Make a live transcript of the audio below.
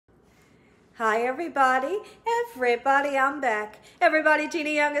Hi everybody, I'm back. Everybody, Gina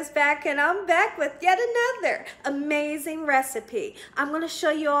Young is back and I'm back with yet another amazing recipe. I'm going to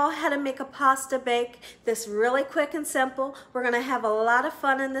show you all how to make a pasta bake. This really quick and simple. We're going to have a lot of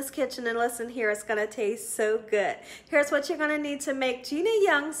fun in this kitchen and listen here, it's going to taste so good. Here's what you're going to need to make Gina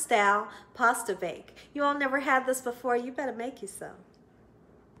Young style pasta bake. You all never had this before, you better make you some.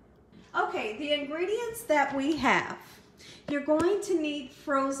 Okay, the ingredients that we have. You're going to need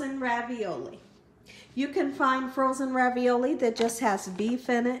frozen ravioli. You can find frozen ravioli that just has beef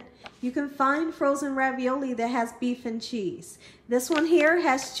in it. You can find frozen ravioli that has beef and cheese. This one here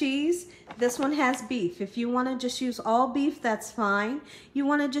has cheese. This one has beef. If you want to just use all beef, that's fine. You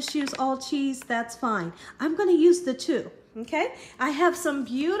want to just use all cheese, that's fine. I'm going to use the two. Okay, I have some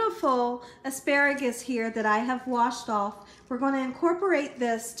beautiful asparagus here that I have washed off. We're going to incorporate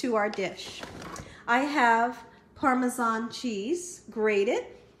this to our dish. I have Parmesan cheese, grated.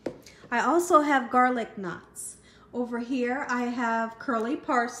 I also have garlic knots. Over here I have curly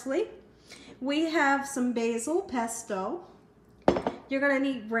parsley. We have some basil pesto. You're going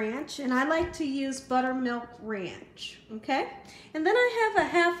to need ranch, and I like to use buttermilk ranch, okay? And then I have a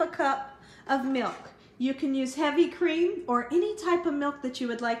half a cup of milk. You can use heavy cream or any type of milk that you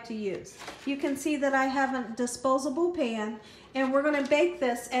would like to use. You can see that I have a disposable pan, and we're going to bake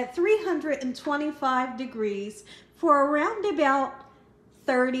this at 325 degrees for around about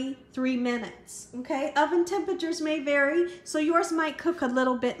 33 minutes, okay? Oven temperatures may vary, so yours might cook a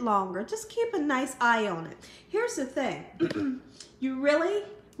little bit longer. Just keep a nice eye on it. Here's the thing. You really,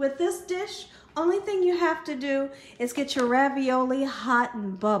 with this dish, only thing you have to do is get your ravioli hot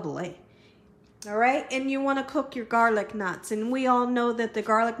and bubbly. All right, and you want to cook your garlic knots, and we all know that the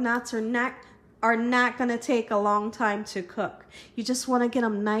garlic knots are not going to take a long time to cook. You just want to get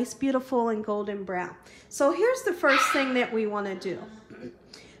them nice, beautiful, and golden brown. So here's the first thing that we want to do.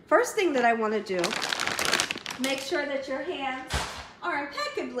 First thing that I want to do, make sure that your hands are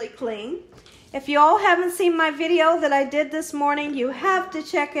impeccably clean. If you all haven't seen my video that I did this morning, you have to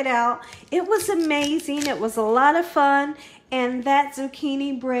check it out. It was amazing. It was a lot of fun. And that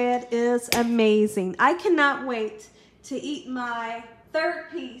zucchini bread is amazing. I cannot wait to eat my third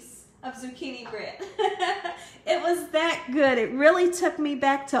piece of zucchini bread. It was that good. It really took me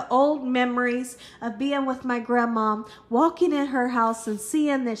back to old memories of being with my grandma, walking in her house and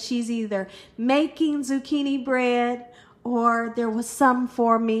seeing that she's either making zucchini bread or there was some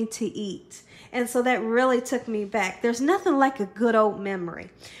for me to eat. And so that really took me back. There's nothing like a good old memory.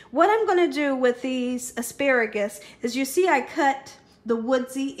 What I'm going to do with these asparagus is, you see I cut the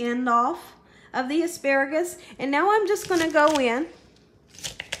woodsy end off of the asparagus. And now I'm just going to go in.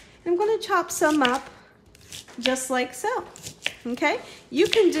 I'm going to chop some up just like so. Okay? You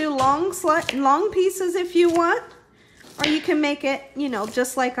can do long pieces if you want. Or you can make it, you know,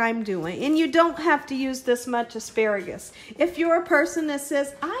 just like I'm doing. And you don't have to use this much asparagus. If you're a person that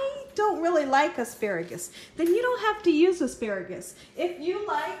says, I don't really like asparagus, then you don't have to use asparagus. If you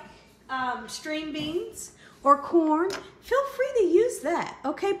like string beans or corn, feel free to use that,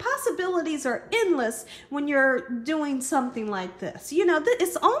 okay? Possibilities are endless when you're doing something like this. You know,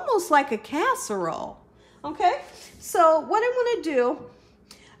 it's almost like a casserole, okay? So what I want to do,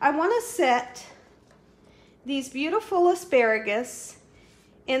 I want to set these beautiful asparagus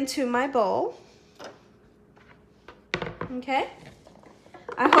into my bowl, okay?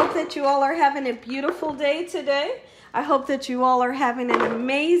 I hope that you all are having a beautiful day today. I hope that you all are having an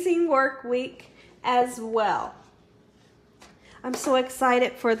amazing work week as well. I'm so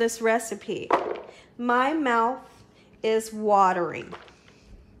excited for this recipe. My mouth is watering.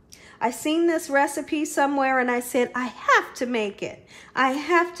 I seen this recipe somewhere and I said, I have to make it. I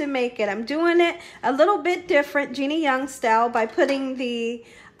have to make it. I'm doing it a little bit different, Gina Young style, by putting the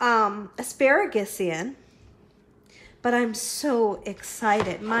asparagus in. But I'm so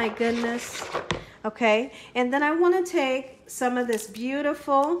excited, my goodness. Okay, and then I want to take some of this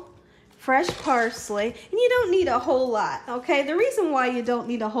beautiful fresh parsley, and you don't need a whole lot, okay? The reason why you don't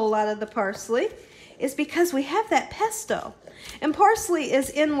need a whole lot of the parsley is because we have that pesto, and parsley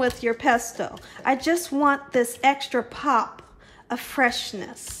is in with your pesto. I just want this extra pop of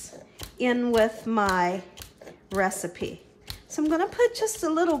freshness in with my recipe. So I'm going to put just a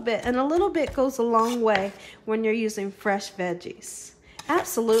little bit, and a little bit goes a long way when you're using fresh veggies.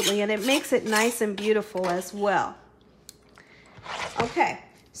 Absolutely, and it makes it nice and beautiful as well. Okay,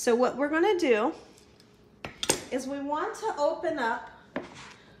 so what we're going to do is we want to open up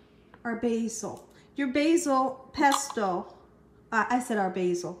our basil. Your basil pesto, I said our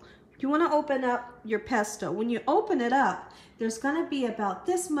basil. you want to open up your pesto. When you open it up, there's going to be about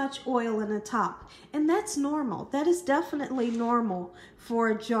this much oil in the top, and that's normal. That is definitely normal for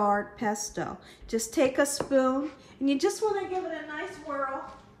a jarred pesto. Just take a spoon, and you just want to give it a nice whirl,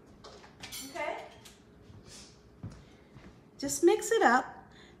 okay? Just mix it up,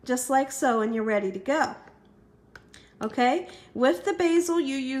 just like so, and you're ready to go. Okay, with the basil,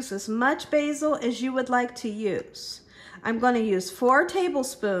 you use as much basil as you would like to use. I'm going to use 4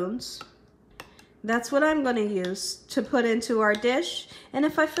 tablespoons. That's what I'm going to use to put into our dish. And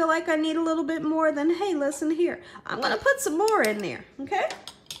if I feel like I need a little bit more, then hey, listen here. I'm going to put some more in there, okay?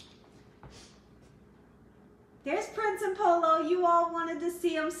 There's Prince and Polo. You all wanted to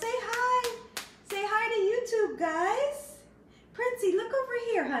see him. Say hi. Say hi to YouTube, guys. Princey, look over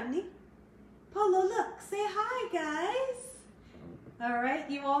here, honey. Polo, look, say hi, guys. All right,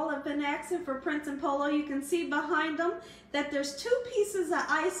 you all have been asking for Prince and Polo. You can see behind them that there's 2 pieces of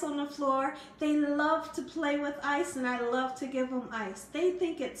ice on the floor. They love to play with ice, and I love to give them ice. They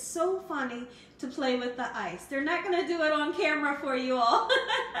think it's so funny to play with the ice. They're not gonna do it on camera for you all,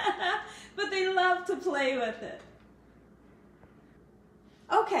 but they love to play with it.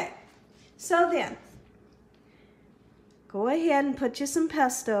 Okay, so then, go ahead and put you some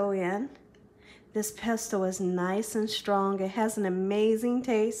pesto in. This pesto is nice and strong. It has an amazing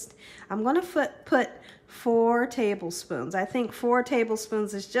taste. I'm going to put 4 tablespoons. I think 4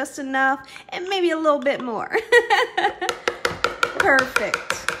 tablespoons is just enough, and maybe a little bit more.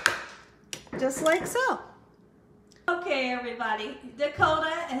 Perfect. Just like so. Okay, everybody. Dakota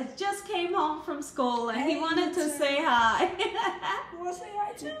has just came home from school, and he wanted to say hi. You want to say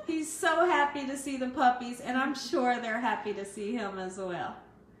hi too? He's so happy to see the puppies, and I'm sure they're happy to see him as well.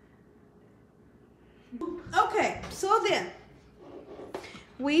 Okay, so then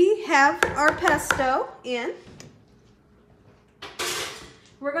we have our pesto in.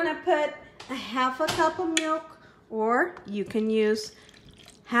 We're going to put a 1/2 cup of milk, or you can use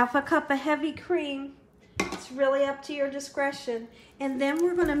 1/2 cup of heavy cream. It's really up to your discretion. And then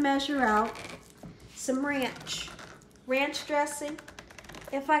we're going to measure out some ranch dressing,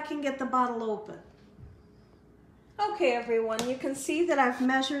 if I can get the bottle open. Okay, everyone, you can see that I've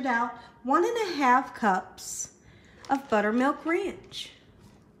measured out 1½ cups of buttermilk ranch.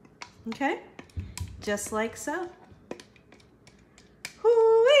 Okay, just like so.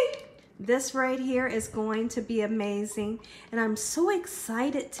 Hoo-wee! This right here is going to be amazing, and I'm so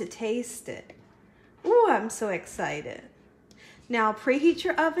excited to taste it. Ooh, I'm so excited. Now, preheat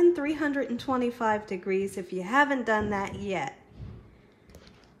your oven 325 degrees if you haven't done that yet.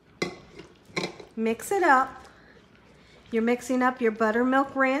 Mix it up. You're mixing up your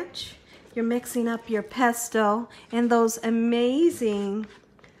buttermilk ranch, you're mixing up your pesto, and those amazing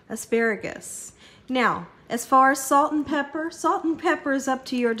asparagus. Now, as far as salt and pepper is up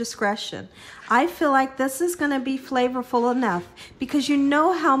to your discretion. I feel like this is going to be flavorful enough because you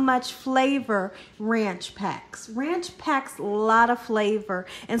know how much flavor ranch packs. Ranch packs a lot of flavor,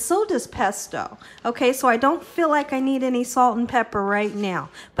 and so does pesto. Okay, so I don't feel like I need any salt and pepper right now,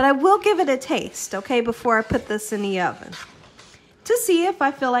 but I will give it a taste, okay, before I put this in the oven to see if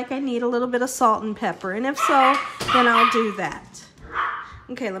I feel like I need a little bit of salt and pepper, and if so, then I'll do that.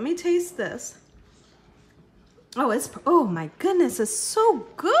 Okay, let me taste this. Oh my goodness, it's so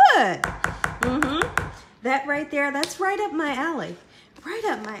good. That right there, that's right up my alley. Right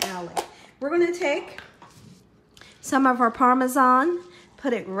up my alley. We're gonna take some of our Parmesan,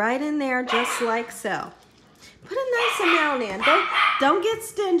 put it right in there just like so. Put a nice amount in. Don't get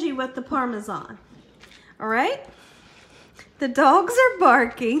stingy with the Parmesan. All right? The dogs are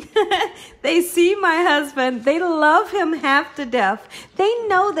barking. They see my husband. They love him half to death. They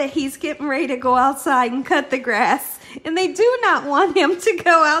know that he's getting ready to go outside and cut the grass, and they do not want him to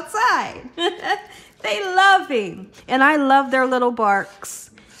go outside. They love him, and I love their little barks.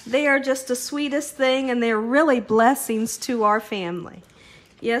 They are just the sweetest thing, and they're really blessings to our family.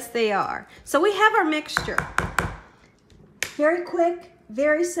 Yes, they are. So we have our mixture. Very quick,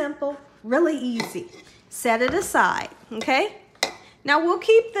 very simple, really easy. Set it aside, okay? Now we'll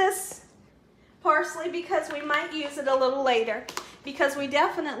keep this parsley because we might use it a little later, because we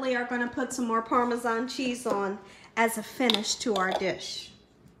definitely are going to put some more Parmesan cheese on as a finish to our dish.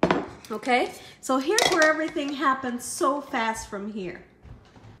 Okay, so here's where everything happens so fast from here.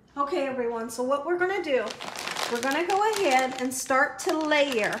 Okay, everyone, so what we're going to do, we're going to go ahead and start to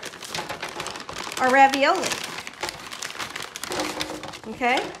layer our ravioli.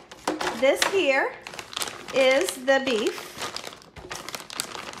 Okay, this here is the beef.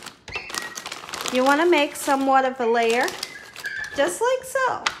 You want to make somewhat of a layer, just like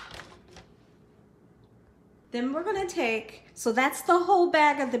so. Then we're gonna take, so that's the whole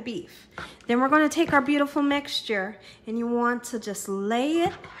bag of the beef. Then we're gonna take our beautiful mixture, and you want to just lay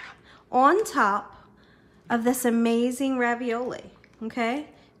it on top of this amazing ravioli, okay?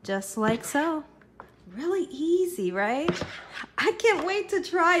 Just like so. Really easy, right? I can't wait to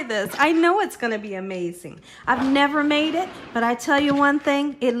try this. I know it's gonna be amazing. I've never made it, but I tell you one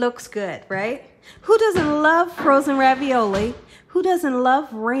thing, it looks good, right? Who doesn't love frozen ravioli? Who doesn't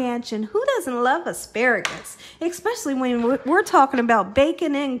love ranch? And who doesn't love asparagus? Especially when we're talking about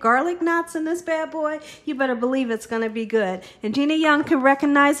bacon and garlic knots in this bad boy, you better believe it's gonna be good. And Gina Young can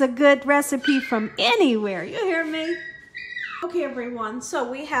recognize a good recipe from anywhere. You hear me? Okay, everyone, so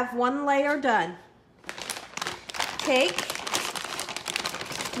we have one layer done. Take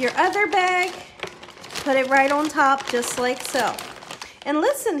your other bag, put it right on top, just like so. And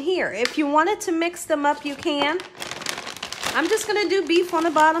listen here, if you wanted to mix them up, you can. I'm just gonna do beef on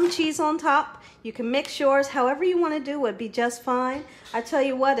the bottom, cheese on top. You can mix yours however you wanna do, it'd be just fine. I tell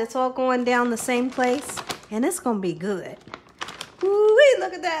you what, it's all going down the same place, and it's gonna be good. Ooh-wee,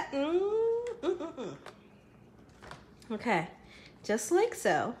 look at that. Okay, just like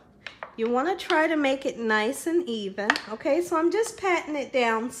so. You want to try to make it nice and even. Okay, so I'm just patting it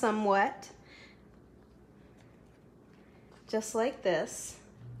down somewhat. Just like this.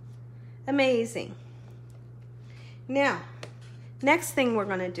 Amazing. Now, next thing we're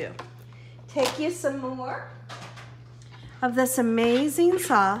going to do. Take you some more of this amazing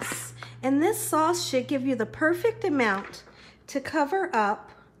sauce. And this sauce should give you the perfect amount to cover up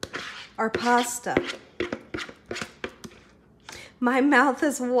our pasta. My mouth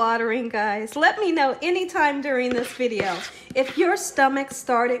is watering, guys. Let me know anytime during this video if your stomach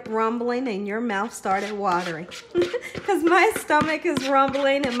started rumbling and your mouth started watering. Because my stomach is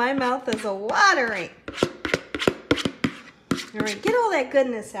rumbling and my mouth is watering. All right, get all that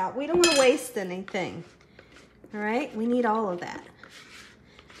goodness out. We don't want to waste anything. All right, we need all of that.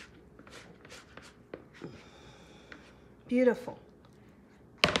 Beautiful.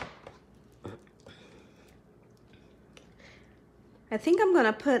 I think I'm going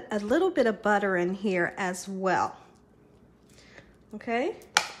to put a little bit of butter in here as well. Okay?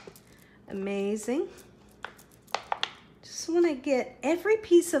 Amazing. Just want to get every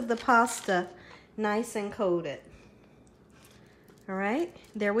piece of the pasta nice and coated. All right?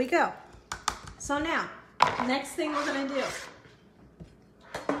 There we go. So now, next thing we're going to do.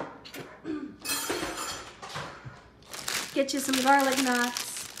 Get you some garlic knots.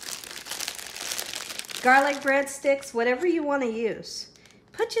 Garlic breadsticks, whatever you want to use.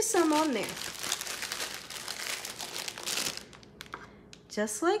 Put you some on there.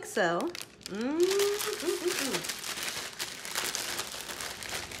 Just like so.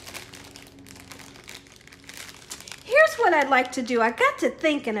 Here's what I'd like to do. I got to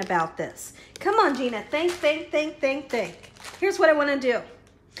thinking about this. Come on, Gina. Think. Here's what I want to do.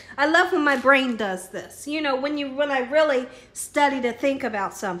 I love when my brain does this. You know, when I really study to think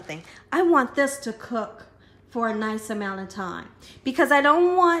about something. I want this to cook for a nice amount of time because I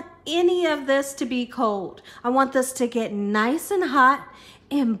don't want any of this to be cold. I want this to get nice and hot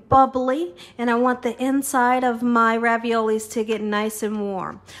and bubbly, and I want the inside of my raviolis to get nice and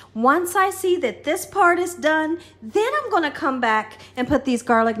warm. Once I see that this part is done, then I'm gonna come back and put these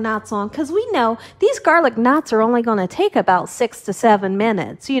garlic knots on, because we know these garlic knots are only gonna take about 6 to 7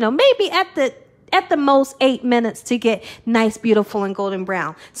 minutes. You know, maybe at the most 8 minutes to get nice, beautiful, and golden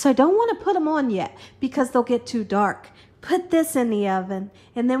brown. So I don't wanna put them on yet because they'll get too dark. Put this in the oven,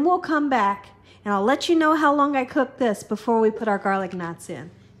 and then we'll come back and I'll let you know how long I cook this before we put our garlic knots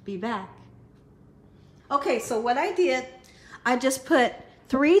in. Be back. Okay, so what I did, I just put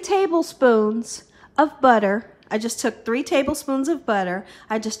 3 tablespoons of butter. I just took 3 tablespoons of butter.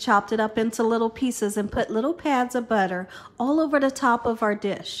 I just chopped it up into little pieces and put little pads of butter all over the top of our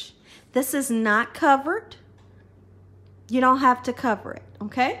dish. This is not covered. You don't have to cover it,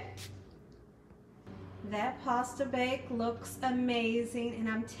 okay? That pasta bake looks amazing, and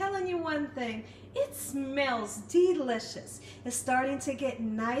I'm telling you one thing, it smells delicious. It's starting to get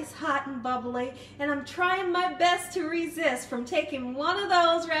nice, hot, and bubbly, and I'm trying my best to resist from taking one of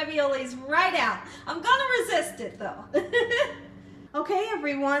those raviolis right out. I'm gonna resist it though. Okay,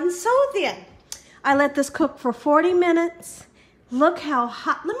 everyone, so then, I let this cook for 40 minutes. Look how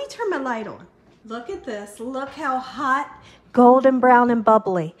hot, let me turn my light on. Look at this, look how hot, golden brown, and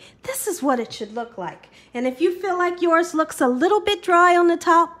bubbly. This is what it should look like. And if you feel like yours looks a little bit dry on the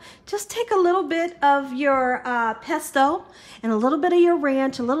top, just take a little bit of your pesto and a little bit of your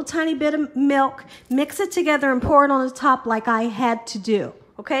ranch, a little tiny bit of milk, mix it together and pour it on the top like I had to do.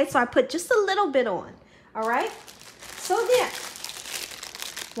 Okay, so I put just a little bit on. All right, so then,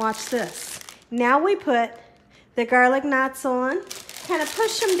 watch this. Now we put the garlic knots on. Kind of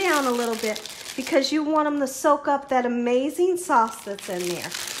push them down a little bit because you want them to soak up that amazing sauce that's in there.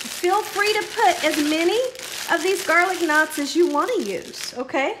 Feel free to put as many of these garlic knots as you want to use,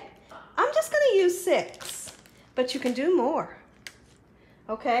 okay? I'm just going to use 6, but you can do more,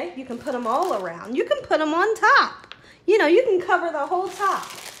 okay? You can put them all around. You can put them on top. You know, you can cover the whole top.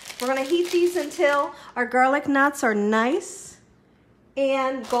 We're going to heat these until our garlic knots are nice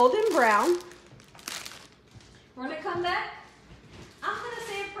and golden brown. We're going to come back. I'm going to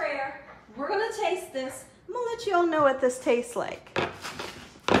say a prayer. We're going to taste this. I'm going to let you all know what this tastes like.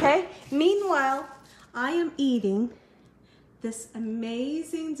 Okay? Meanwhile, I am eating this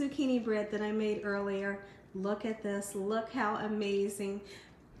amazing zucchini bread that I made earlier. Look at this. Look how amazing.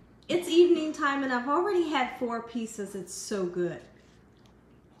 It's evening time and I've already had 4 pieces. It's so good.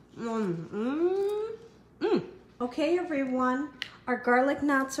 Okay, everyone. Our garlic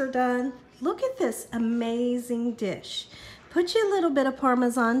knots are done. Look at this amazing dish. Put your little bit of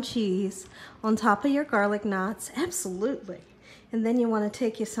Parmesan cheese on top of your garlic knots. Absolutely. And then you want to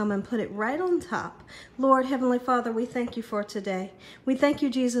take you some and put it right on top. Lord, Heavenly Father, we thank you for today. We thank you,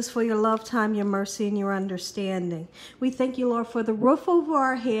 Jesus, for your love, time, your mercy, and your understanding. We thank you, Lord, for the roof over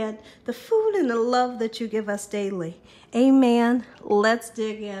our head, the food and the love that you give us daily. Amen. Let's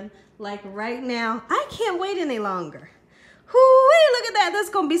dig in. Like right now. I can't wait any longer. Hoo-wee, look at that. That's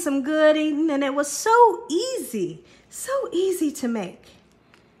going to be some good eating. And it was so easy. So easy to make.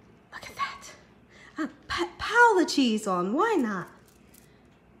 Look at that. Pile the cheese on. Why not?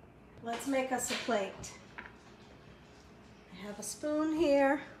 Let's make us a plate. I have a spoon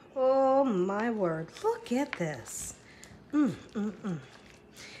here. Oh, my word. Look at this. Oh,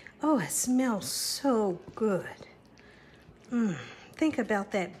 it smells so good. Think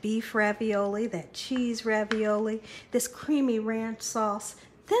about that beef ravioli, that cheese ravioli, this creamy ranch sauce.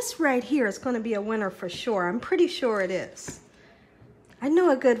 This right here is going to be a winner for sure. I'm pretty sure it is. I know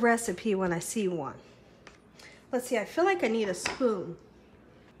a good recipe when I see one. Let's see, I feel like I need a spoon.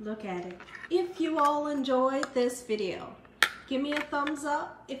 Look at it. If you all enjoyed this video, give me a thumbs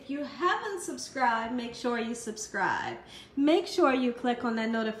up. If you haven't subscribed, make sure you subscribe. Make sure you click on that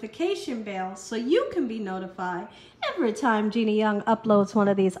notification bell so you can be notified every time Jeannie Young uploads one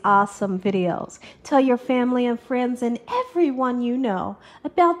of these awesome videos. Tell your family and friends and everyone you know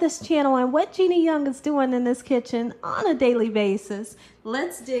about this channel and what Jeannie Young is doing in this kitchen on a daily basis.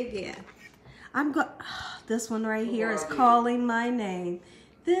 Let's dig in. This one right here is calling my name.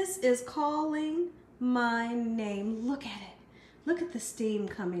 This is calling my name. Look at it. Look at the steam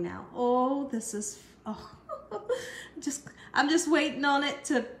coming out. Oh, this is, I'm just waiting on it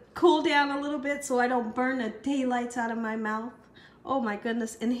to cool down a little bit so I don't burn the daylights out of my mouth. Oh my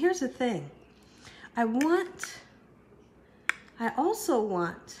goodness. And here's the thing. I also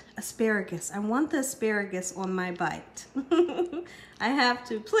want asparagus. I want the asparagus on my bite. I have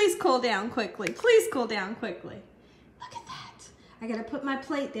to. Please cool down quickly. Please cool down quickly. Look at that. I gotta put my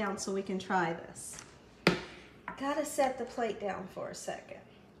plate down so we can try this. Gotta set the plate down for a second.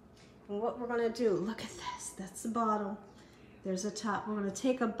 And what we're gonna do, look at this. That's the bottom. There's a top. We're gonna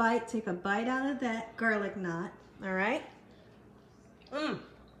take a bite out of that garlic knot. All right.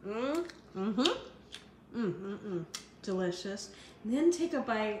 Delicious. And then take a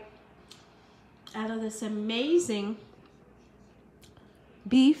bite out of this amazing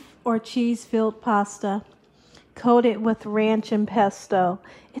beef or cheese-filled pasta. Coat it with ranch and pesto.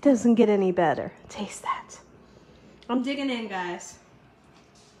 It doesn't get any better. Taste that. I'm digging in, guys.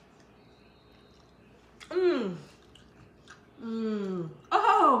 Oh,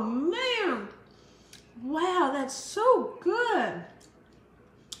 man. Wow, that's so good.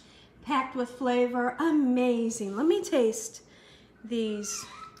 Packed with flavor. Amazing. Let me taste these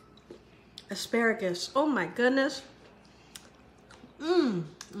asparagus. Oh, my goodness. You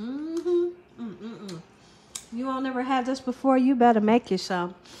all never had this before, you better make you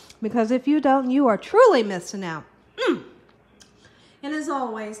some. Because if you don't, you are truly missing out. And as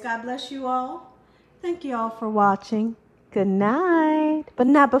always, God bless you all. Thank you all for watching. Good night. But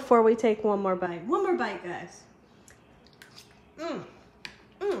not before we take one more bite. One more bite, guys.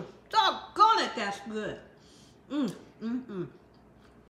 Doggone it, that's good.